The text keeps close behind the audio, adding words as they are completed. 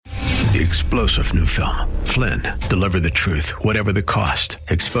The explosive new film, Flynn, deliver the truth, whatever the cost.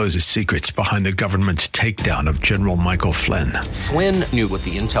 Exposes secrets behind the government's takedown of General Michael Flynn. Flynn knew what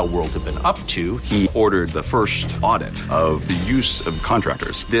the intel world had been up to. He ordered the first audit of the use of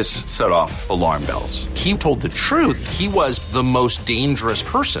contractors. This set off alarm bells. He told the truth. He was the most dangerous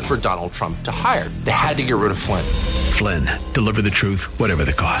person for Donald Trump to hire. They had to get rid of Flynn. Flynn, deliver the truth, whatever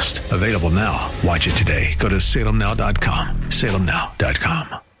the cost. Available now. Watch it today. Go to salemnow.com.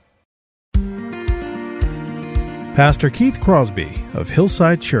 salemnow.com. Pastor Keith Crosby of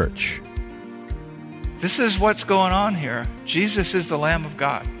Hillside Church. This is what's going on here. Jesus is the Lamb of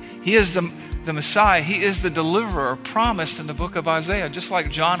God. He is the Messiah. He is the deliverer promised in the book of Isaiah, just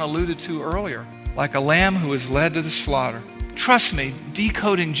like John alluded to earlier, like a lamb who is led to the slaughter. Trust me,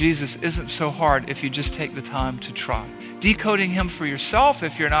 decoding Jesus isn't so hard if you just take the time to try. Decoding him for yourself,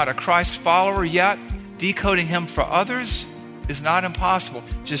 if you're not a Christ follower yet, decoding him for others is not impossible.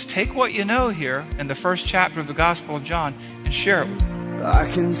 Just take what you know here in the first chapter of the Gospel of John and share it with them. I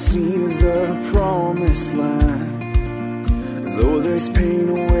can see the promised land, though there's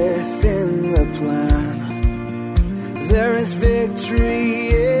pain within the plan. There is victory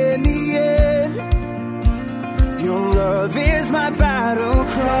in the end. Your love is my battle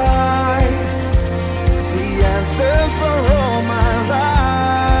cry, the answer for all my life.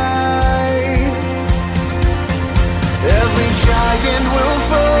 Every giant will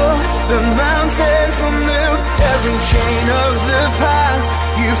fall, the mountains will move, every chain of the past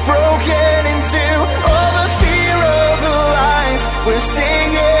you've broken into. All the fear of the lies, we're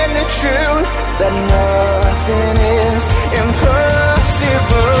singing the truth, that nothing is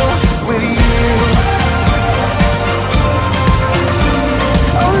impossible with you.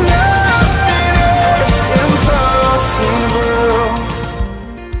 Oh, nothing is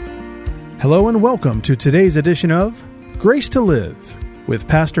impossible. Hello and welcome to today's edition of Grace to Live with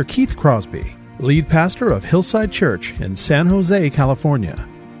Pastor Keith Crosby, lead pastor of Hillside Church in San Jose, California.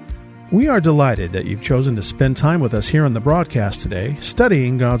 We are delighted that you've chosen to spend time with us here on the broadcast today,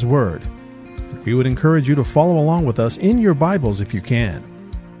 studying God's Word. We would encourage you to follow along with us in your Bibles if you can.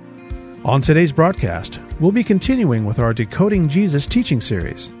 On today's broadcast, we'll be continuing with our Decoding Jesus teaching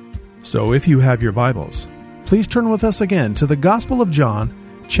series. So if you have your Bibles, please turn with us again to the Gospel of John,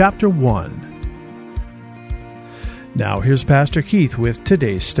 chapter 1. Now here's Pastor Keith with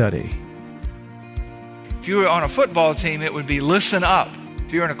today's study. If you were on a football team, it would be listen up.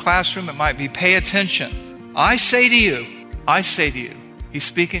 If you're in a classroom, it might be pay attention. I say to you. He's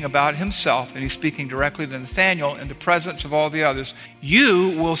speaking about himself, and he's speaking directly to Nathanael in the presence of all the others. You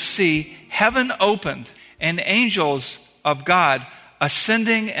will see heaven opened and angels of God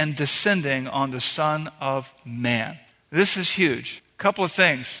ascending and descending on the Son of Man. This is huge. A couple of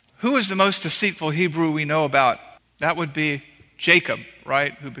things. Who is the most deceitful Hebrew we know about? That would be Jacob,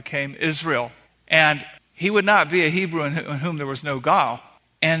 right, who became Israel. And he would not be a Hebrew in whom there was no guile.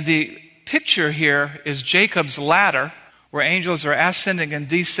 And the picture here is Jacob's ladder, where angels are ascending and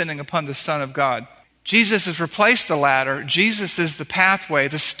descending upon the Son of God. Jesus has replaced the ladder. Jesus is the pathway,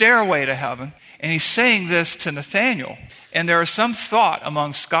 the stairway to heaven. And he's saying this to Nathanael. And there is some thought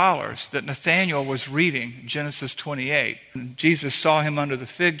among scholars that Nathanael was reading Genesis 28. And Jesus saw him under the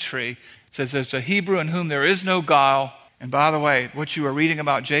fig tree. It says there's a Hebrew in whom there is no guile. And by the way, what you were reading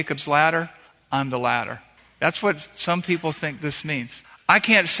about Jacob's ladder, I'm the ladder. That's what some people think this means. I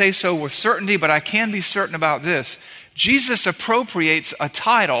can't say so with certainty, but I can be certain about this. Jesus appropriates a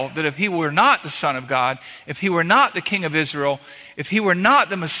title that if he were not the Son of God, if he were not the King of Israel, if he were not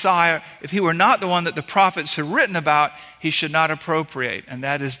the Messiah, if he were not the one that the prophets had written about, he should not appropriate, and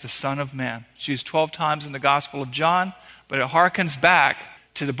that is the Son of Man. It's used 12 times in the Gospel of John, but it harkens back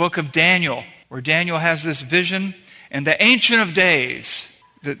to the book of Daniel, where Daniel has this vision, and the Ancient of Days,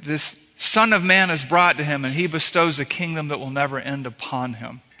 that this Son of Man is brought to him, and he bestows a kingdom that will never end upon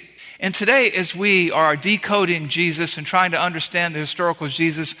him. And today, as we are decoding Jesus and trying to understand the historical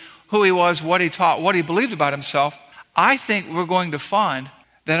Jesus, who he was, what he taught, what he believed about himself, I think we're going to find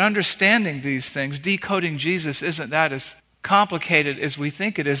that understanding these things, decoding Jesus, isn't that as complicated as we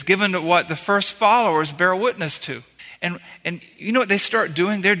think it is, given what the first followers bear witness to. And you know what they start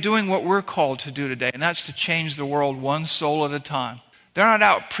doing? They're doing what we're called to do today, and that's to change the world one soul at a time. They're not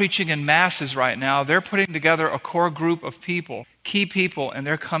out preaching in masses right now. They're putting together a core group of people, key people, and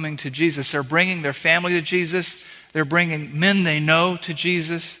they're coming to Jesus. They're bringing their family to Jesus. They're bringing men they know to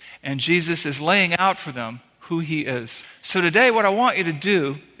Jesus, and Jesus is laying out for them who he is. So today what I want you to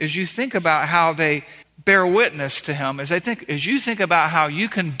do is you think about how they bear witness to him, as you think about how you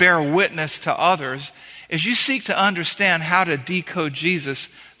can bear witness to others, as you seek to understand how to decode Jesus,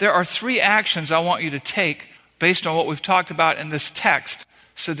 there are 3 actions I want you to take based on what we've talked about in this text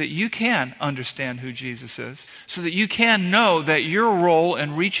so that you can understand who Jesus is, so that you can know that your role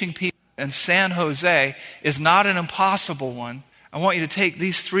in reaching people in San Jose is not an impossible one. I want you to take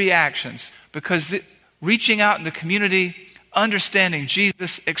these 3 actions, because reaching out in the community, understanding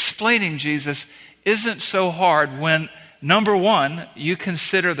Jesus, explaining Jesus isn't so hard when, number 1, you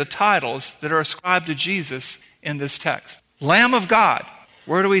consider the titles that are ascribed to Jesus in this text. Lamb of God.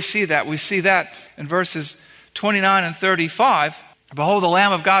 Where do we see that? We see that in verses 29 and 35. Behold the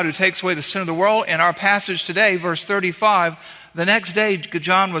Lamb of God who takes away the sin of the world. In our passage today, verse 35, the next day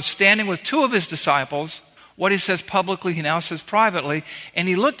John was standing with 2 of his disciples. What he says publicly, he now says privately. And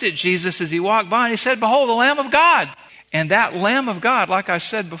he looked at Jesus as he walked by and he said, behold the Lamb of God. And that Lamb of God, like I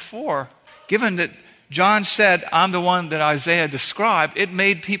said before, given that John said, I'm the one that Isaiah described, it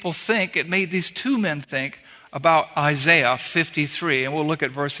made people think, it made these 2 men think about Isaiah 53. And we'll look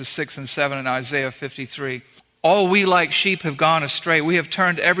at verses 6 and 7 in Isaiah 53. All we like sheep have gone astray. We have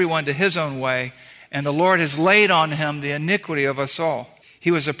turned everyone to his own way, and the Lord has laid on him the iniquity of us all. He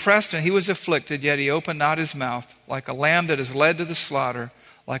was oppressed and he was afflicted, yet he opened not his mouth. Like a lamb that is led to the slaughter,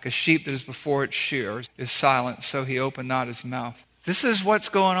 like a sheep that is before its shearers is silent, so he opened not his mouth. This is what's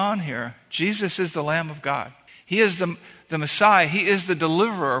going on here. Jesus is the Lamb of God. He is the Messiah. He is the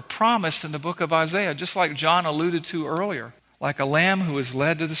deliverer promised in the book of Isaiah, just like John alluded to earlier. Like a lamb who is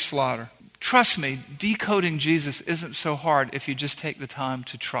led to the slaughter. Trust me, decoding Jesus isn't so hard if you just take the time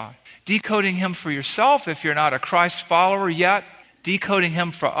to try. Decoding him for yourself, if you're not a Christ follower yet, decoding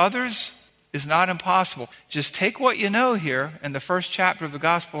him for others is not impossible. Just take what you know here in the first chapter of the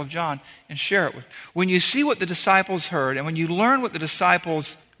Gospel of John and share it with. When you see what the disciples heard and when you learn what the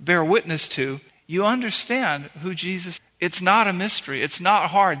disciples bear witness to, you understand who Jesus is. It's not a mystery. It's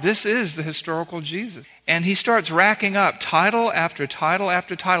not hard. This is the historical Jesus. And he starts racking up title after title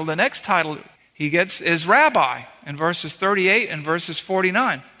after title. The next title he gets is Rabbi in verses 38 and verses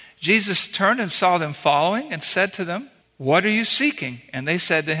 49. Jesus turned and saw them following and said to them, what are you seeking? And they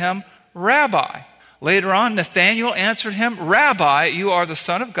said to him, Rabbi. Later on, Nathanael answered him, Rabbi, you are the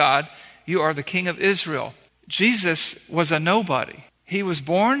Son of God. You are the King of Israel. Jesus was a nobody. He was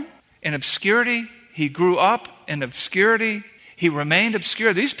born in obscurity. He grew up in obscurity. He remained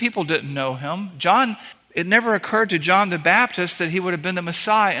obscure. These people didn't know him. It never occurred to John the Baptist that he would have been the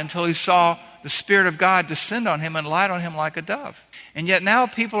Messiah until he saw the Spirit of God descend on him and light on him like a dove. And yet now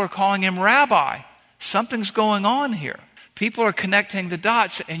people are calling him Rabbi. Something's going on here. People are connecting the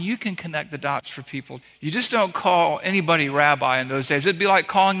dots, and you can connect the dots for people. You just don't call anybody Rabbi in those days. It'd be like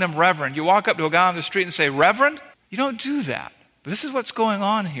calling them Reverend. You walk up to a guy on the street and say, Reverend? You don't do that. But this is what's going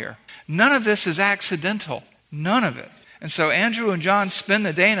on here. None of this is accidental. None of it. And so Andrew and John spend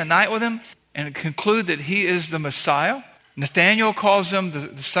the day and the night with him and conclude that he is the Messiah. Nathanael calls him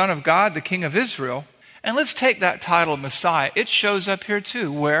the Son of God, the King of Israel. And let's take that title, Messiah. It shows up here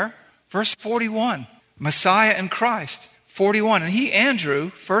too. Where? Verse 41. Messiah and Christ. 41. And he,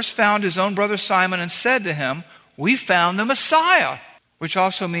 Andrew, first found his own brother Simon and said to him, we found the Messiah, which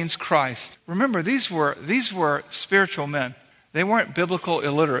also means Christ. Remember, these were spiritual men. They weren't biblical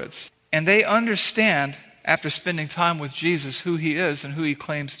illiterates. And they understand, after spending time with Jesus, who he is and who he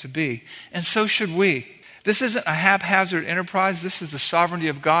claims to be. And so should we. This isn't a haphazard enterprise. This is the sovereignty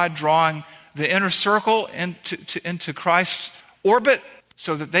of God drawing the inner circle into Christ's orbit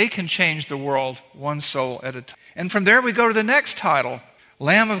so that they can change the world one soul at a time. And from there we go to the next title,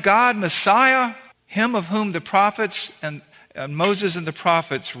 Lamb of God, Messiah, him of whom the prophets and Moses and the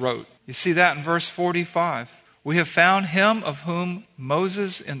prophets wrote. You see that in verse 45. We have found him of whom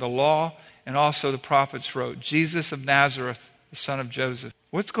Moses in the law and also the prophets wrote, Jesus of Nazareth, the son of Joseph.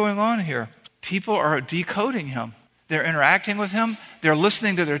 What's going on here? People are decoding him. They're interacting with him. They're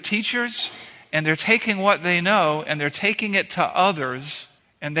listening to their teachers, and they're taking what they know and they're taking it to others.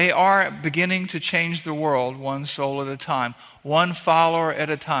 And they are beginning to change the world one soul at a time, one follower at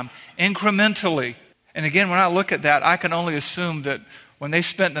a time, incrementally. And again, when I look at that, I can only assume that when they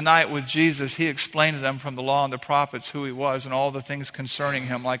spent the night with Jesus, he explained to them from the law and the prophets who he was and all the things concerning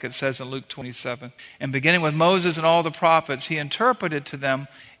him, like it says in Luke 27. And beginning with Moses and all the prophets, he interpreted to them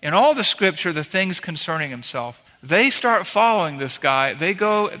in all the scripture the things concerning himself. They start following this guy. They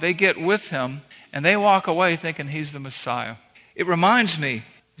get with him, and they walk away thinking he's the Messiah. It reminds me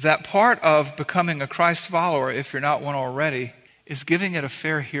that part of becoming a Christ follower, if you're not one already, is giving it a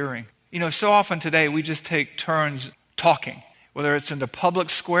fair hearing. You know, so often today we just take turns talking, whether it's in the public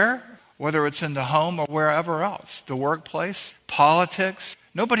square, whether it's in the home or wherever else, the workplace, politics.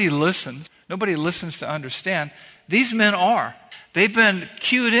 Nobody listens. Nobody listens to understand. These men are. They've been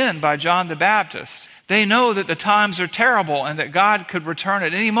cued in by John the Baptist. They know that the times are terrible and that God could return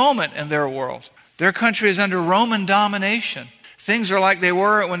at any moment in their world. Their country is under Roman domination. Things are like they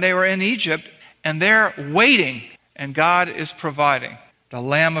were when they were in Egypt, and they're waiting, and God is providing. The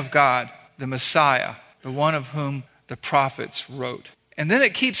Lamb of God, the Messiah, the one of whom the prophets wrote. And then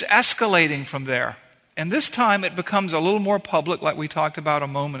it keeps escalating from there. And this time it becomes a little more public, like we talked about a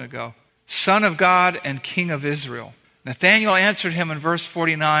moment ago. Son of God and King of Israel. Nathanael answered him in verse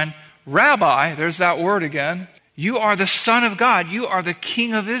 49, Rabbi, there's that word again, you are the Son of God. You are the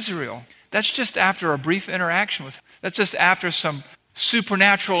King of Israel. That's just after a brief interaction with him. That's just after some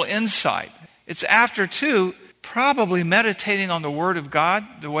supernatural insight. It's after, too, probably meditating on the Word of God,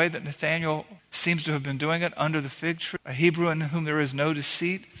 the way that Nathanael seems to have been doing it under the fig tree, a Hebrew in whom there is no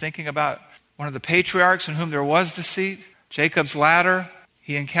deceit, thinking about one of the patriarchs in whom there was deceit, Jacob's ladder.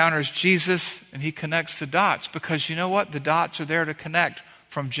 He encounters Jesus and he connects the dots, because you know what? The dots are there to connect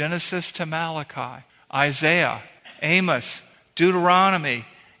from Genesis to Malachi, Isaiah, Amos, Deuteronomy.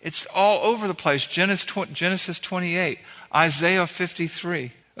 It's all over the place. Genesis 28, Isaiah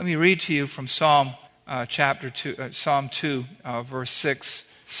 53. Let me read to you from Psalm 2, verse 6,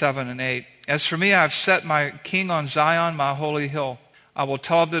 7, and 8. As for me, I have set my king on Zion, my holy hill. I will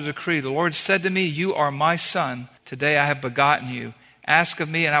tell of the decree. The Lord said to me, you are my son. Today I have begotten you. Ask of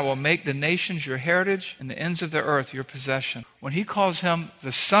me, and I will make the nations your heritage and the ends of the earth your possession. When he calls him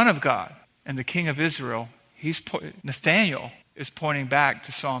the Son of God and the King of Israel, Nathanael is pointing back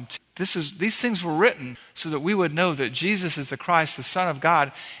to Psalm 2. These things were written so that we would know that Jesus is the Christ, the Son of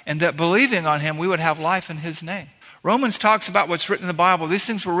God, and that believing on him, we would have life in his name. Romans talks about what's written in the Bible. These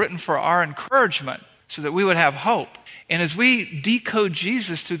things were written for our encouragement so that we would have hope. And as we decode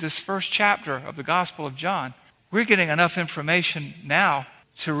Jesus through this first chapter of the Gospel of John, we're getting enough information now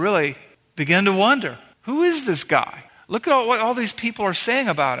to really begin to wonder, who is this guy? Look at what all these people are saying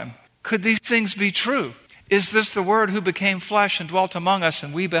about him. Could these things be true? Is this the Word who became flesh and dwelt among us,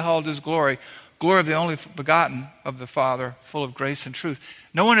 and we beheld his glory, glory of the only begotten of the Father, full of grace and truth?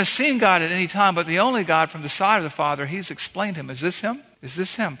 No one has seen God at any time, but the only God from the side of the Father, he's explained him. Is this him? Is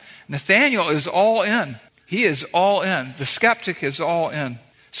this him? Nathanael is all in. He is all in. The skeptic is all in.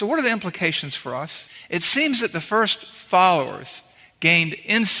 So what are the implications for us? It seems that the first followers gained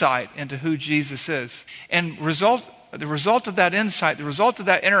insight into who Jesus is. And the result of that insight, the result of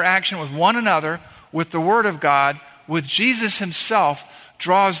that interaction with one another, with the Word of God, with Jesus himself,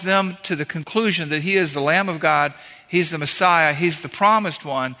 draws them to the conclusion that he is the Lamb of God, he's the Messiah, he's the promised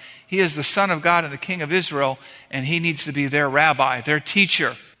one, he is the Son of God and the King of Israel, and he needs to be their rabbi, their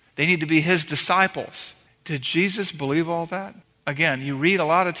teacher. They need to be his disciples. Did Jesus believe all that? Again, you read a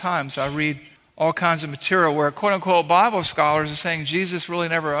lot of times, I read all kinds of material where quote-unquote Bible scholars are saying Jesus really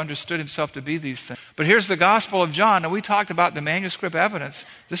never understood himself to be these things. But here's the Gospel of John, and we talked about the manuscript evidence.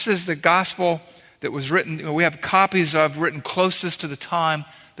 This is the Gospel that was written, we have copies of written closest to the time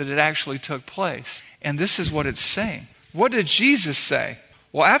that it actually took place. And this is what it's saying. What did Jesus say?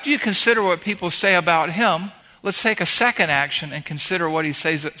 Well, after you consider what people say about him, let's take a second action and consider what he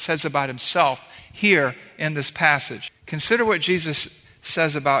says about himself here in this passage. Consider what Jesus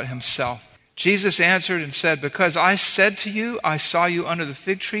says about himself. Jesus answered and said, because I said to you, I saw you under the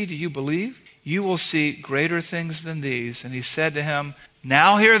fig tree, do you believe? You will see greater things than these. And he said to him,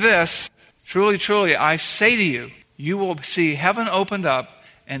 now hear this. Truly, truly, I say to you, you will see heaven opened up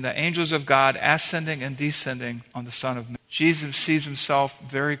and the angels of God ascending and descending on the Son of Man. Jesus sees himself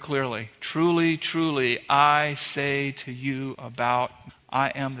very clearly. Truly, truly, I say to you about, I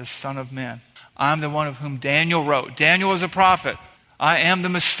am the Son of Man. I'm the one of whom Daniel wrote. Daniel was a prophet. I am the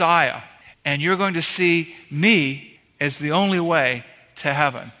Messiah. And you're going to see me as the only way to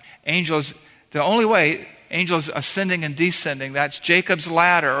heaven. Angels, the only way, angels ascending and descending, that's Jacob's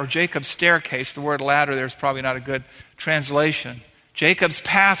ladder or Jacob's staircase. The word ladder there is probably not a good translation. Jacob's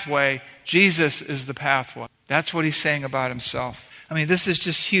pathway, Jesus is the pathway. That's what he's saying about himself. I mean, this is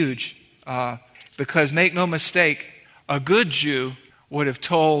just huge because make no mistake, a good Jew would have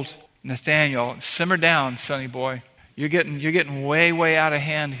told Nathanael, simmer down, sonny boy. You're getting way, way out of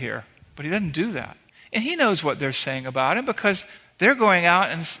hand here. But he doesn't do that. And he knows what they're saying about him because they're going out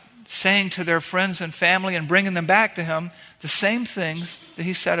and saying to their friends and family and bringing them back to him the same things that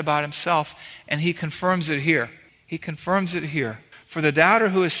he said about himself. And he confirms it here. He confirms it here. For the doubter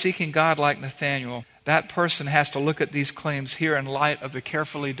who is seeking God like Nathanael, that person has to look at these claims here in light of the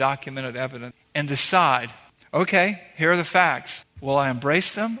carefully documented evidence and decide, okay, here are the facts. Will I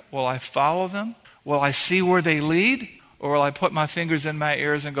embrace them? Will I follow them? Will I see where they lead? Or will I put my fingers in my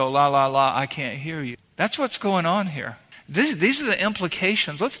ears and go, la, la, la, I can't hear you? That's what's going on here. These are the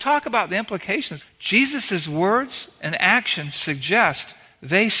implications. Let's talk about the implications. Jesus' words and actions suggest,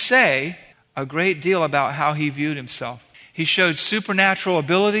 they say a great deal about how he viewed himself. He showed supernatural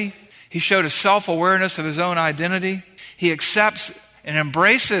ability. He showed a self-awareness of his own identity. He accepts and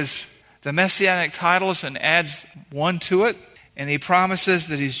embraces the messianic titles and adds one to it, and he promises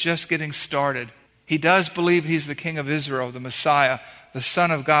that he's just getting started. He does believe he's the King of Israel, the Messiah, the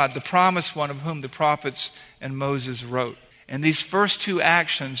Son of God, the promised one of whom the prophets and Moses wrote. And these first two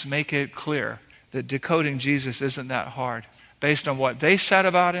actions make it clear that decoding Jesus isn't that hard, based on what they said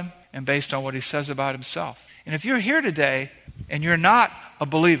about him and based on what he says about himself. And if you're here today and you're not a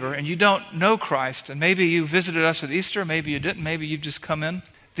believer and you don't know Christ, and maybe you visited us at Easter, maybe you didn't, maybe you've just come in,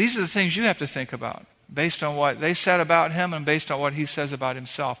 these are the things you have to think about, based on what they said about him and based on what he says about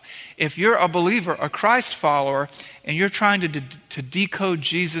himself. If you're a believer, a Christ follower, and you're trying to decode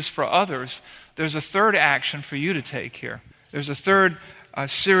Jesus for others, there's a third action for you to take here. There's a third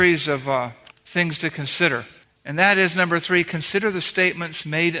series of things to consider. And that is, number 3, consider the statements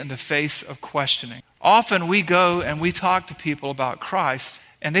made in the face of questioning. Often we go and we talk to people about Christ,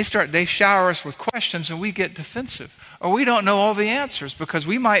 and they shower us with questions, and we get defensive. Or we don't know all the answers because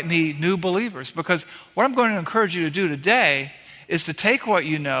we might be new believers. Because what I'm going to encourage you to do today is to take what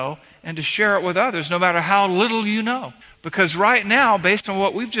you know and to share it with others, no matter how little you know. Because right now, based on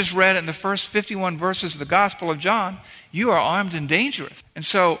what we've just read in the first 51 verses of the Gospel of John, you are armed and dangerous. And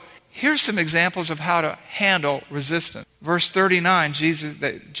so here's some examples of how to handle resistance. Verse 39,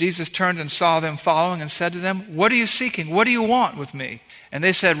 Jesus turned and saw them following and said to them, "What are you seeking? What do you want with me?" And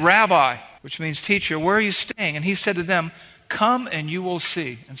they said, "Rabbi," which means teacher, "where are you staying?" And he said to them, "Come and you will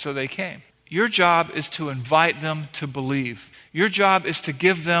see." And so they came. Your job is to invite them to believe. Your job is to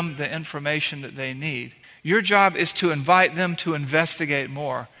give them the information that they need. Your job is to invite them to investigate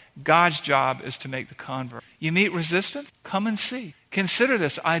more. God's job is to make the convert. You meet resistance? Come and see. Consider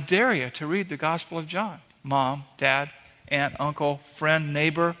this. I dare you to read the Gospel of John. Mom, dad, aunt, uncle, friend,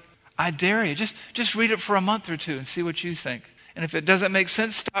 neighbor. I dare you. Just read it for a month or two and see what you think. And if it doesn't make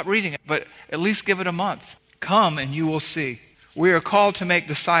sense, stop reading it. But at least give it a month. Come and you will see. We are called to make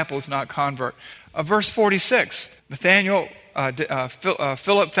disciples, not convert. Verse 46. Philip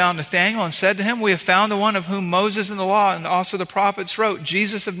found Nathanael and said to him, "We have found the one of whom Moses and the law and also the prophets wrote,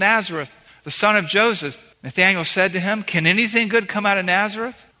 Jesus of Nazareth, the son of Joseph." Nathanael said to him, "Can anything good come out of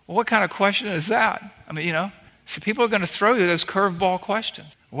Nazareth?" Well, what kind of question is that? I mean, so people are going to throw you those curveball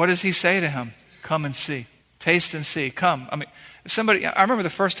questions. What does he say to him? Come and see. Taste and see. Come. I remember the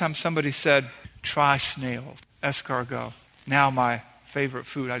first time somebody said, "Try snails, escargot." Now my favorite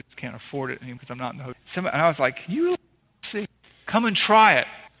food, I just can't afford it anymore because I'm not in the hotel. And I was like, "Can you really see? Come and try it."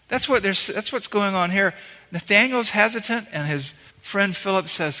 That's what's going on here. Nathanael's hesitant, and his friend Philip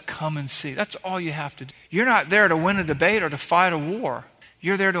says, "Come and see." That's all you have to do. You're not there to win a debate or to fight a war.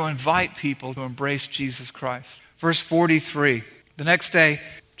 You're there to invite people to embrace Jesus Christ. Verse 43. The next day,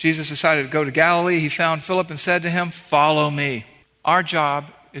 Jesus decided to go to Galilee. He found Philip and said to him, "Follow me." Our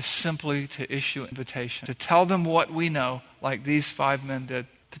job is simply to issue an invitation, to tell them what we know, like these 5 men did,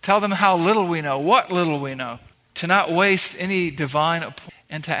 to tell them how little we know, what little we know, to not waste any divine appointment,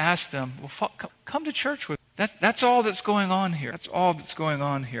 and to ask them, "Well, come to church with me." That's all that's going on here. That's all that's going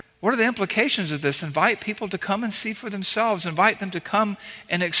on here. What are the implications of this? Invite people to come and see for themselves. Invite them to come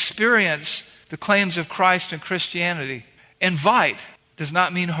and experience the claims of Christ and Christianity. Invite does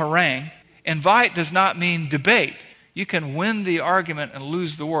not mean harangue. Invite does not mean debate. You can win the argument and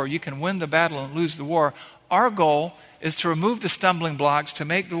lose the war. You can win the battle and lose the war. Our goal is to remove the stumbling blocks, to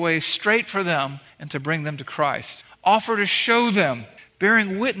make the way straight for them, and to bring them to Christ. Offer to show them.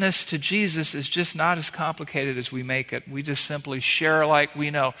 Bearing witness to Jesus is just not as complicated as we make it. We just simply share like we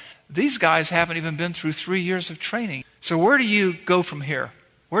know. These guys haven't even been through 3 years of training. So where do you go from here?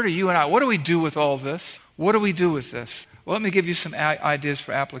 Where do you and I, what do we do with all this? What do we do with this? Well, let me give you some ideas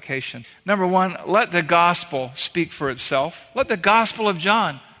for application. Number 1, let the gospel speak for itself. Let the Gospel of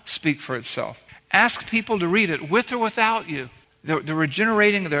John speak for itself. Ask people to read it with or without you. The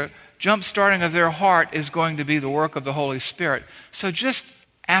regenerating, the jump-starting of their heart is going to be the work of the Holy Spirit. So just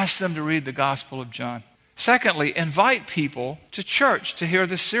ask them to read the Gospel of John. Secondly, invite people to church to hear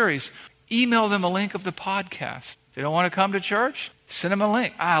this series. Email them a link of the podcast. If they don't want to come to church, send them a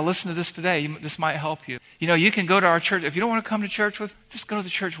link. Listen to this today. This might help you. You can go to our church. If you don't want to come to church just go to the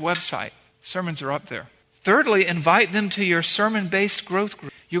church website. Sermons are up there. Thirdly, invite them to your sermon-based growth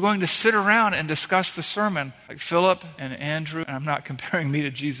group. You're going to sit around and discuss the sermon, like Philip and Andrew. And I'm not comparing me to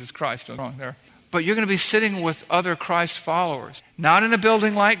Jesus Christ. I'm wrong there. But you're going to be sitting with other Christ followers. Not in a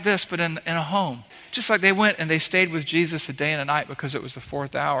building like this, but in a home. Just like they went and they stayed with Jesus a day and a night because it was the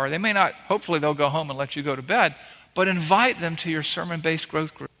 4th hour. They may not, hopefully they'll go home and let you go to bed. But invite them to your sermon-based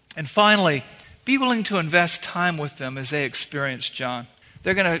growth group. And finally, be willing to invest time with them as they experience John.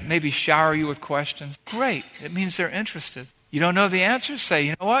 They're going to maybe shower you with questions. Great. It means they're interested. You don't know the answers? Say,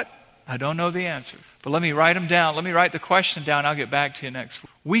 "You know what? I don't know the answer. But let me write them down. Let me write the question down. I'll get back to you next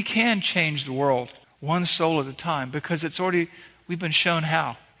week. We can change the world one soul at a time because we've been shown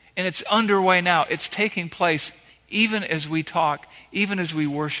how. And it's underway now. It's taking place even as we talk, even as we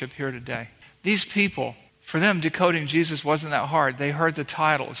worship here today. These people, for them, decoding Jesus wasn't that hard. They heard the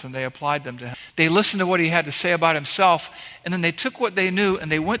titles and they applied them to him. They listened to what he had to say about himself, and then they took what they knew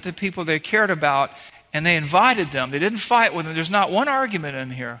and they went to people they cared about and they invited them. They didn't fight with them. There's not one argument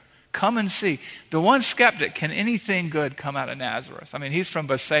in here. Come and see. The one skeptic, can anything good come out of Nazareth? I mean, he's from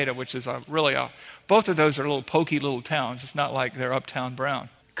Bethsaida, which is both of those are little pokey little towns. It's not like they're uptown Brown.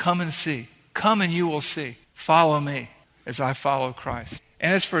 Come and see. Come and you will see. Follow me as I follow Christ.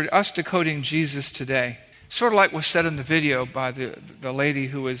 And as for us decoding Jesus today, sort of like was said in the video by the lady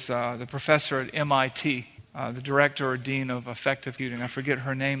who was the professor at MIT, the director or dean of effective computing. I forget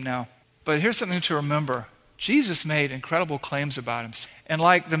her name now. But here's something to remember. Jesus made incredible claims about himself. And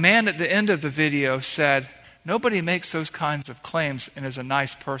like the man at the end of the video said, nobody makes those kinds of claims and is a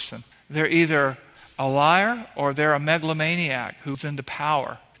nice person. They're either a liar or they're a megalomaniac who's into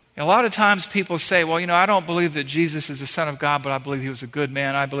power. A lot of times people say, well, I don't believe that Jesus is the Son of God, but I believe he was a good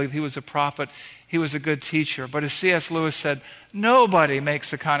man. I believe he was a prophet. He was a good teacher. But as C.S. Lewis said, nobody makes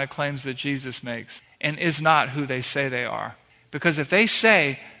the kind of claims that Jesus makes and is not who they say they are. Because if they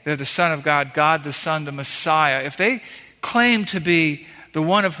say they're the Son of God, God the Son, the Messiah, if they claim to be the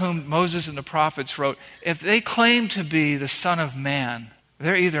one of whom Moses and the prophets wrote, if they claim to be the Son of Man,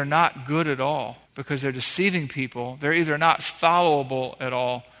 they're either not good at all because they're deceiving people, they're either not followable at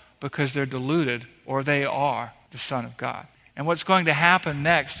all because they're deluded, or they are the Son of God. And what's going to happen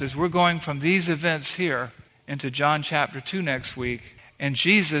next is we're going from these events here into John chapter 2 next week, and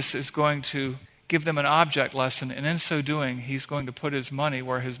Jesus is going to give them an object lesson, and in so doing, he's going to put his money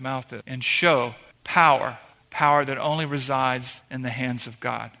where his mouth is and show power that only resides in the hands of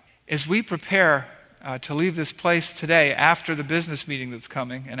God. As we prepare to leave this place today after the business meeting that's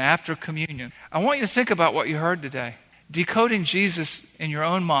coming and after communion, I want you to think about what you heard today. Decoding Jesus in your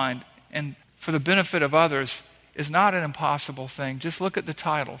own mind and for the benefit of others is not an impossible thing. Just look at the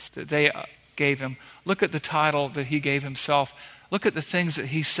titles that they gave him. Look at the title that he gave himself. Look at the things that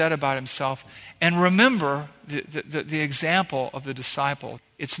he said about himself. And remember the example of the disciple.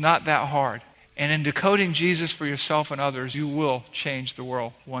 It's not that hard. And in decoding Jesus for yourself and others, you will change the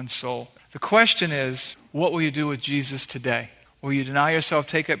world, one soul. The question is, what will you do with Jesus today? Will you deny yourself,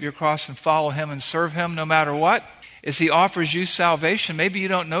 take up your cross, and follow him and serve him no matter what? As he offers you salvation, maybe you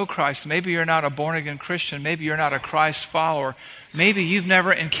don't know Christ. Maybe you're not a born-again Christian. Maybe you're not a Christ follower. Maybe you've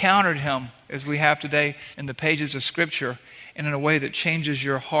never encountered him as we have today in the pages of Scripture and in a way that changes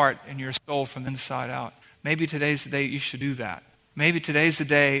your heart and your soul from the inside out. Maybe today's the day you should do that. Maybe today's the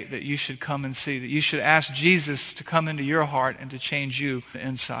day that you should come and see, that you should ask Jesus to come into your heart and to change you from the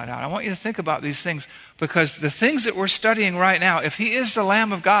inside out. I want you to think about these things because the things that we're studying right now, if he is the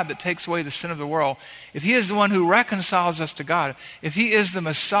Lamb of God that takes away the sin of the world, if he is the one who reconciles us to God, if he is the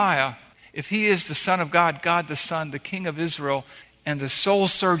Messiah, if he is the Son of God, God the Son, the King of Israel, and the soul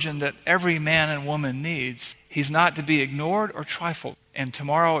surgeon that every man and woman needs, he's not to be ignored or trifled. And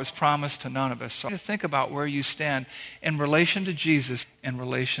tomorrow is promised to none of us. So think about where you stand in relation to Jesus, in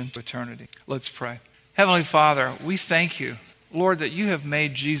relation to eternity. Let's pray. Heavenly Father, we thank you, Lord, that you have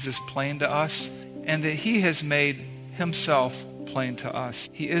made Jesus plain to us and that he has made himself plain to us.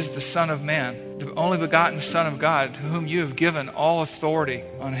 He is the Son of Man, the only begotten Son of God, to whom you have given all authority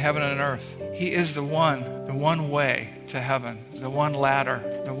on heaven and earth. He is the one way to heaven, the one ladder,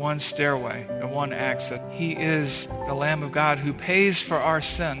 the one stairway, the one exit. He is the Lamb of God who pays for our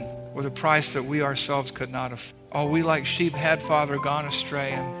sin with a price that we ourselves could not afford. All we like sheep had, Father, gone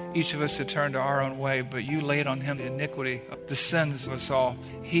astray, and each of us had turned to our own way, but you laid on him the iniquity of the sins of us all.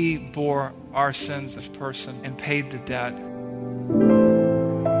 He bore our sins as person and paid the debt.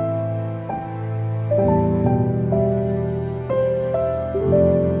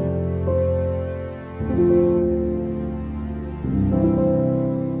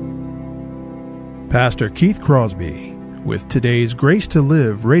 Pastor Keith Crosby with today's Grace to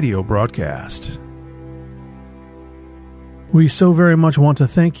Live radio broadcast. We so very much want to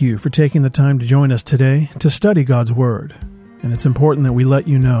thank you for taking the time to join us today to study God's Word. And it's important that we let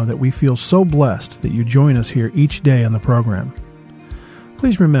you know that we feel so blessed that you join us here each day on the program.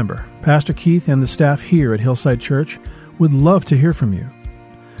 Please remember, Pastor Keith and the staff here at Hillside Church would love to hear from you.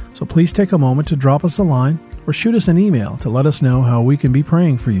 So please take a moment to drop us a line or shoot us an email to let us know how we can be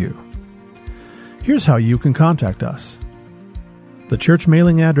praying for you. Here's how you can contact us. The church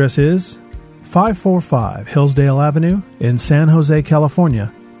mailing address is 545 Hillsdale Avenue in San Jose,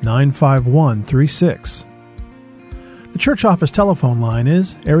 California, 95136. The church office telephone line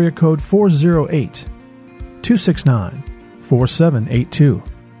is area code 408-269-4782.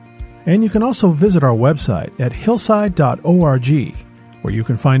 And you can also visit our website at hillside.org, where you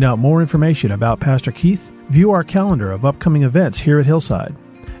can find out more information about Pastor Keith, view our calendar of upcoming events here at Hillside,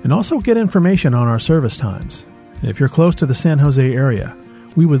 and also get information on our service times. And if you're close to the San Jose area,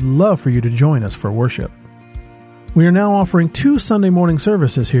 we would love for you to join us for worship. We are now offering 2 Sunday morning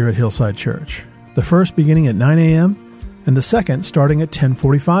services here at Hillside Church, the first beginning at 9 a.m. and the second starting at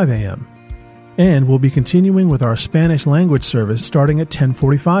 10:45 a.m. And we'll be continuing with our Spanish language service starting at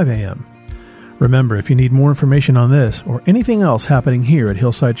 10:45 a.m. Remember, if you need more information on this or anything else happening here at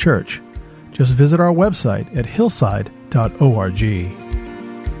Hillside Church, just visit our website at hillside.org.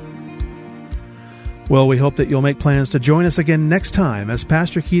 Well, we hope that you'll make plans to join us again next time as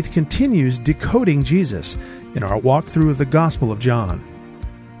Pastor Keith continues decoding Jesus in our walkthrough of the Gospel of John.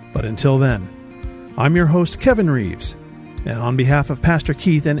 But until then, I'm your host, Kevin Reeves, and on behalf of Pastor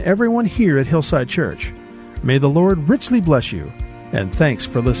Keith and everyone here at Hillside Church, may the Lord richly bless you, and thanks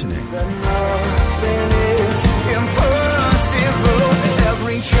for listening. Nothing is impossible.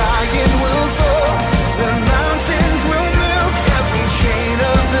 Every giant will fall. The mountains will move. Every chain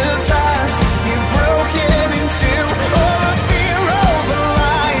of the past you've broken into. All the fear, all the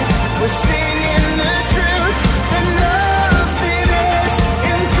lies. We're singing the truth. That nothing is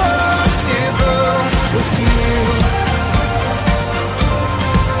impossible with you.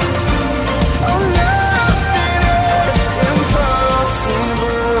 Oh, nothing is impossible.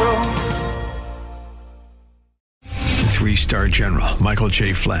 3-star General Michael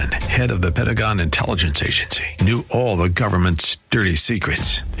J. Flynn, head of the Pentagon Intelligence Agency, knew all the government's dirty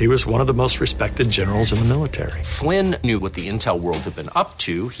secrets. He was one of the most respected generals in the military. Flynn knew what the intel world had been up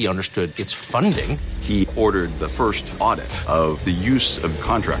to. He understood its funding. He ordered the first audit of the use of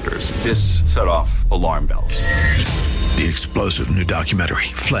contractors. This set off alarm bells. The explosive new documentary,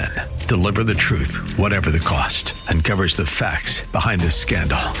 Flynn, Deliver the Truth, Whatever the Cost, uncovers the facts behind this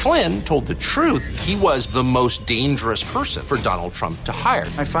scandal. Flynn told the truth. He was the most dangerous person for Donald Trump to hire.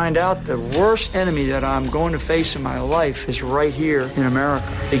 I find out the worst enemy that I'm going to face in my life is right here in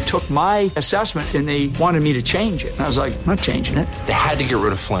America. They took my assessment and they wanted me to change it. And I was like, I'm not changing it. They had to get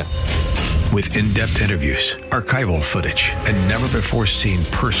rid of Flynn. With in-depth interviews, archival footage, and never-before-seen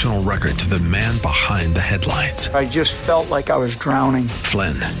personal records of the man behind the headlines. I just felt like I was drowning.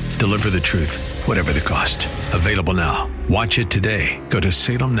 Flynn, Deliver the Truth, Whatever the Cost. Available now. Watch it today. Go to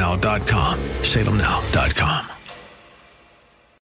salemnow.com. salemnow.com.